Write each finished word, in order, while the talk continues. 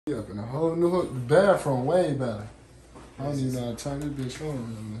Up in a whole new hook. The bathroom way better. I don't even know how to turn this bitch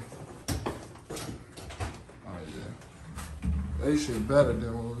on. Oh yeah. They shit better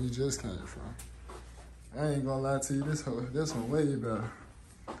than where we just came from. I ain't gonna lie to you, this one way better.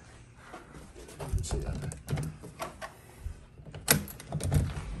 See that?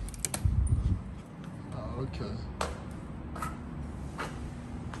 Oh, okay.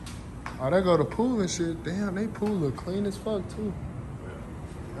 Oh, they go to pool and shit. Damn, they pool look clean as fuck too.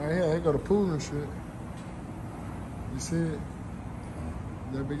 Right here, they go to pool and shit. You see it?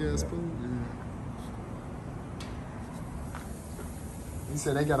 That big ass pool? Yeah. He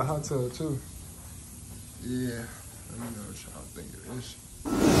said they got a hot tub too. Yeah. Let me know what y'all think of this.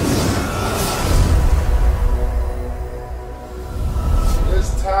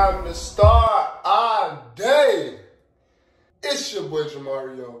 It's time to start our day. It's your boy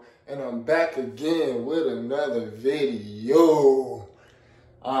Jamario, and I'm back again with another video.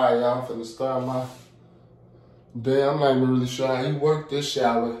 Alright, y'all, I'm finna start my day. I'm not even really sure how he worked this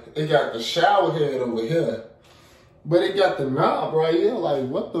shower. It got the shower head over here, but it got the knob right here. Like,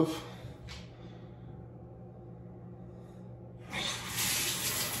 what the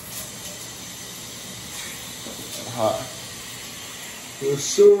hot. Yes,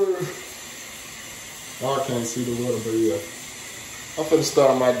 sir. I can't see the water, but yeah. I'm finna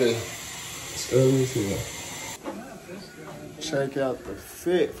start my day. Let's go. Check out the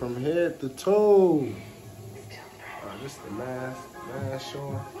fit from head to toe. This is the last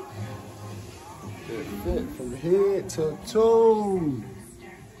showing. The fit from head to toe.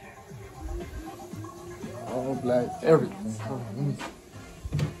 All black, everything. Hold on,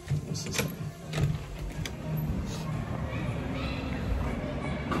 this is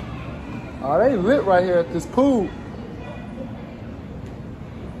oh, they lit right here at this pool.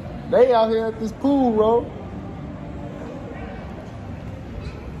 They out here at this pool, bro.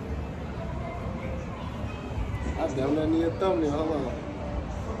 I damn that need a thumbnail. Hold on.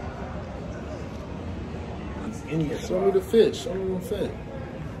 Show me the fit. Show me the fit.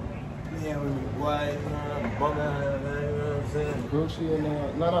 Yeah, with me white, bum out, you know what I'm saying? Gucci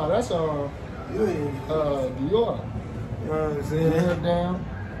and no, that's Dior. You know what I'm saying? Dior down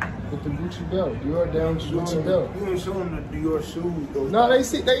with the Gucci belt. Dior down with the Gucci belt. You ain't showing the Dior shoes though. No, they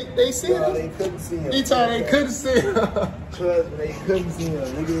see no, him. they couldn't see him. Each time they couldn't see him. Trust me, they couldn't see him,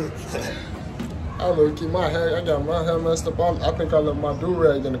 nigga. I look, keep my hair. I got my hair messed up. I think I left my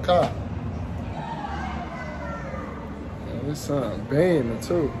do-rag in the car. Man, this son banging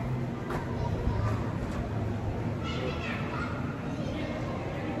too.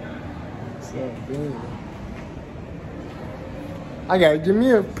 Son banging. I gotta give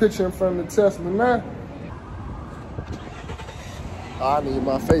me a picture in front of the Tesla now. Oh, I need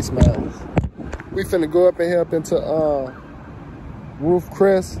my face mask. We finna go up in here up into Roof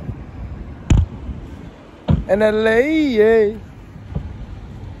Crest. And LA,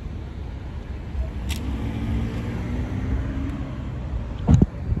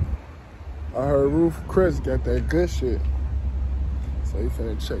 I heard Roof Chris got that good shit. So he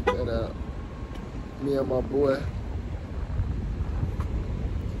finna check that out. Me and my boy.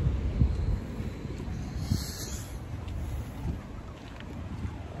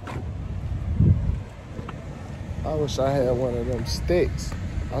 I wish I had one of them sticks.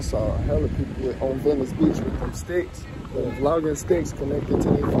 I saw a hell of people on Venice Beach with them sticks, the vlogging sticks connected to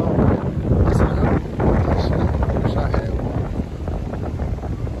their phone. I saw a hell of people with that shit. I wish I had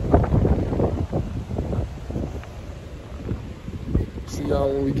one. See y'all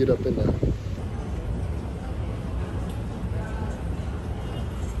when we get up in there.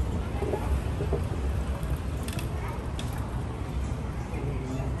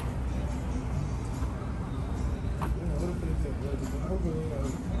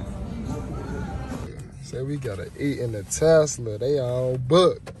 Say we gotta eat in the Tesla. They all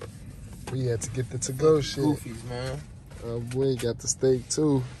booked. We had to get the to-go shit. Goofies, man. Boy got the steak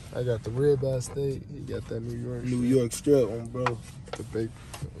too. I got the ribeye steak. He got that New York strip on, bro. I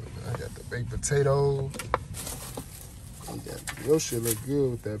got the baked potato. Your shit look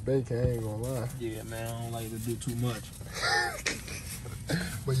good with that bacon, I ain't gonna lie. Yeah, man, I don't like to do too much.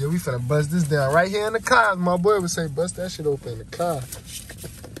 But yeah, we finna bust this down right here in the car. My boy would say, bust that shit open in the car.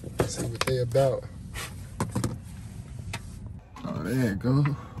 See what they about. Oh, there you go.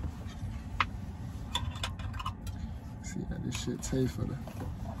 See how this shit tastes for the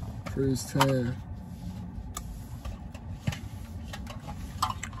first time.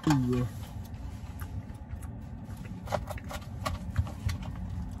 Ooh.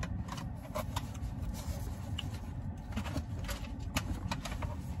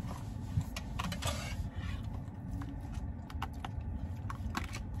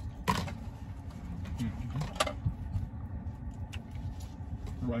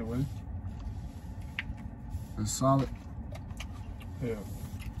 right way. It's solid. Yeah.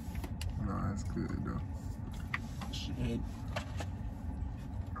 No, that's good though. Shit.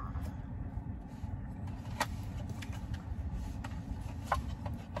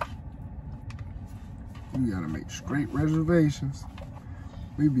 We gotta make straight reservations.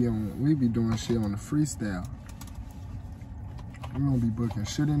 We be doing shit on the freestyle. We gonna be booking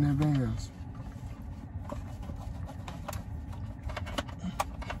shit in advance.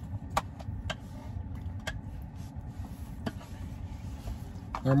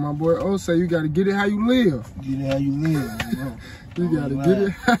 Like my boy O say, you gotta get it how you live. Get it how you live, bro. You gotta get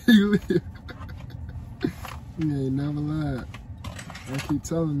it how you live. He ain't never lied. I keep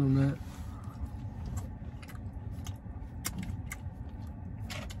telling him that.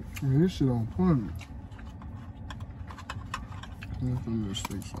 Man, this shit on point. Let me just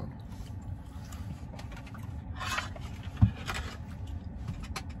say something.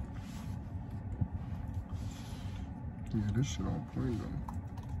 Yeah, this shit on point though.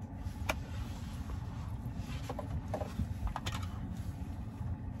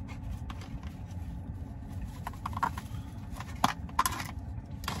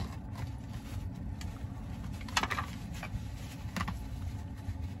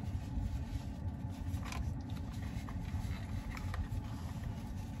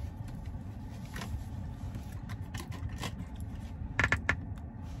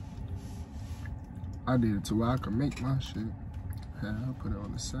 I did it to where I could make my shit. Yeah, I'll put it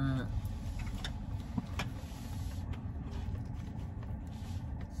on the side.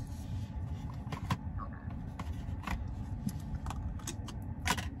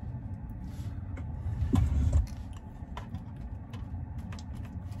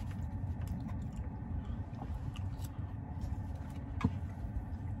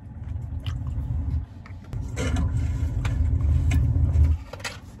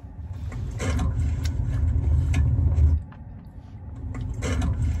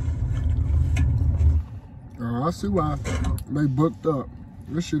 I see why they booked up.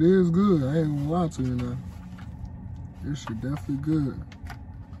 This shit is good. I ain't gonna lie to you now. This shit definitely good.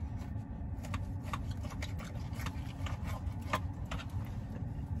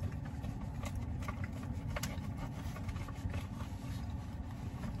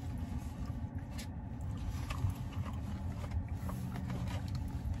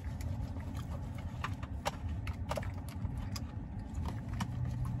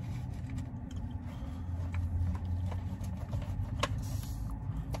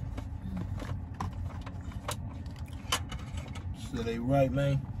 So they right,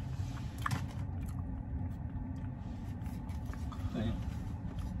 man. Damn.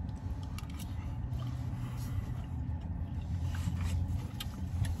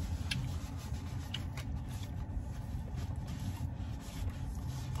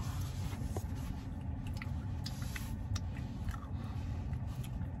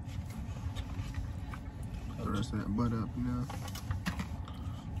 Press that butt up now.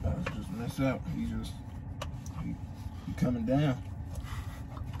 Just mess up. He coming down.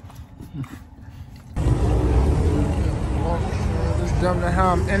 Just dumb to how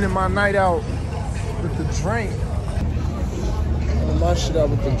I'm ending my night out with the drink. Ending my shit out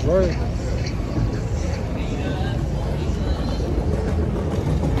with the drink.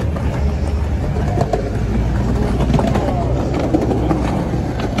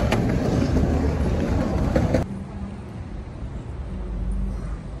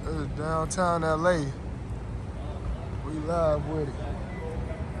 This is downtown LA. We live with it.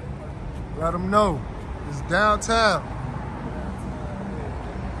 Let them know. It's downtown.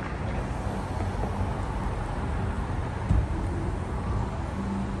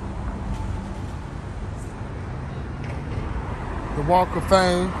 The Walk of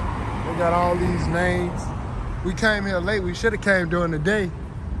Fame. They got all these names. We came here late. We should have came during the day.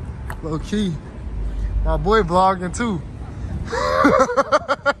 Low key. My boy vlogging too.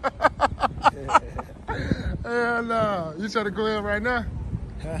 Hell no. You trying to go in right now?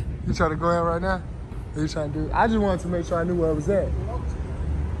 Huh? You trying to go in right now? What you trying to do? I just wanted to make sure I knew where it was at.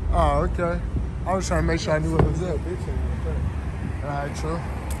 Oh, okay. I was trying to make sure I knew where it was at. Alright, true.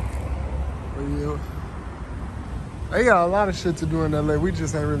 But yeah. They got a lot of shit to do in LA. We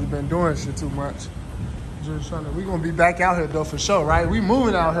just ain't really been doing shit too much. Just trying to, we gonna be back out here though for sure, right? We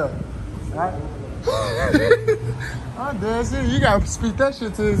moving out here. Right? I'm dead serious. You gotta speak that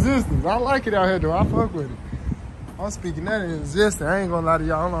shit to existence. I like it out here though. I fuck with it. I'm speaking that in existence. I ain't gonna lie to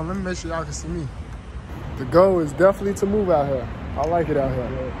y'all. Hold on, let me make sure y'all can see me. The goal is definitely to move out here. I like it out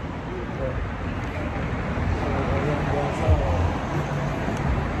here.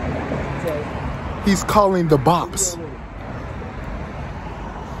 He's calling the bops.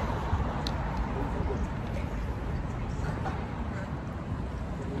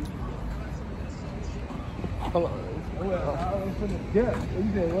 Yeah. What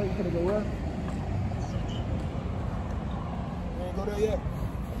you said? What? You finna go where? You ain't go there yet?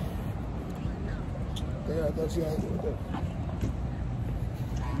 Yeah, I thought you had to go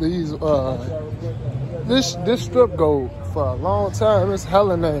These this strip go for a long time. It's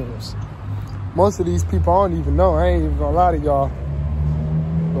hella names. Most of these people I don't even know. I ain't even gonna lie to y'all.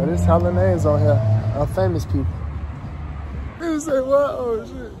 But it's hella names on here. Famous people. People say what? Oh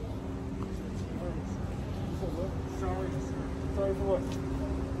shit. Sorry for what?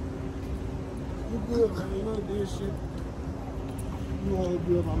 You good, man. You know the deal shit. You know the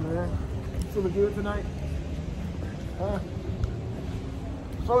deal, my man. You feeling good tonight? Huh?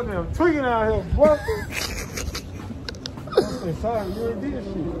 So damn tweaking out here, boy. I'm sorry, you ain't did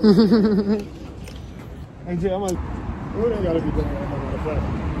shit. Hey, Jay, I'm like, what ain't gotta be done?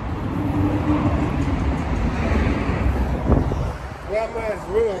 Well, I'm at his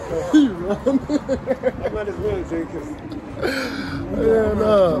real, cuz. I'm at his real, Jay, cuz. Yeah, no.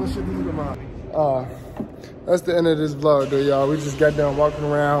 That's the end of this vlog, though, y'all. We just got done walking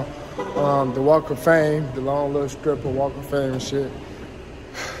around the Walk of Fame, the long little strip of Walk of Fame and shit.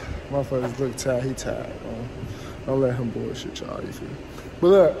 Motherfuckers look tired. He tired. Don't let him bullshit y'all, you feel me? But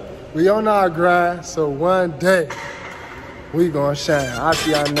look, we on our grind, so one day we gonna shine. I'll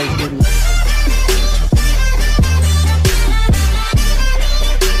see y'all next video.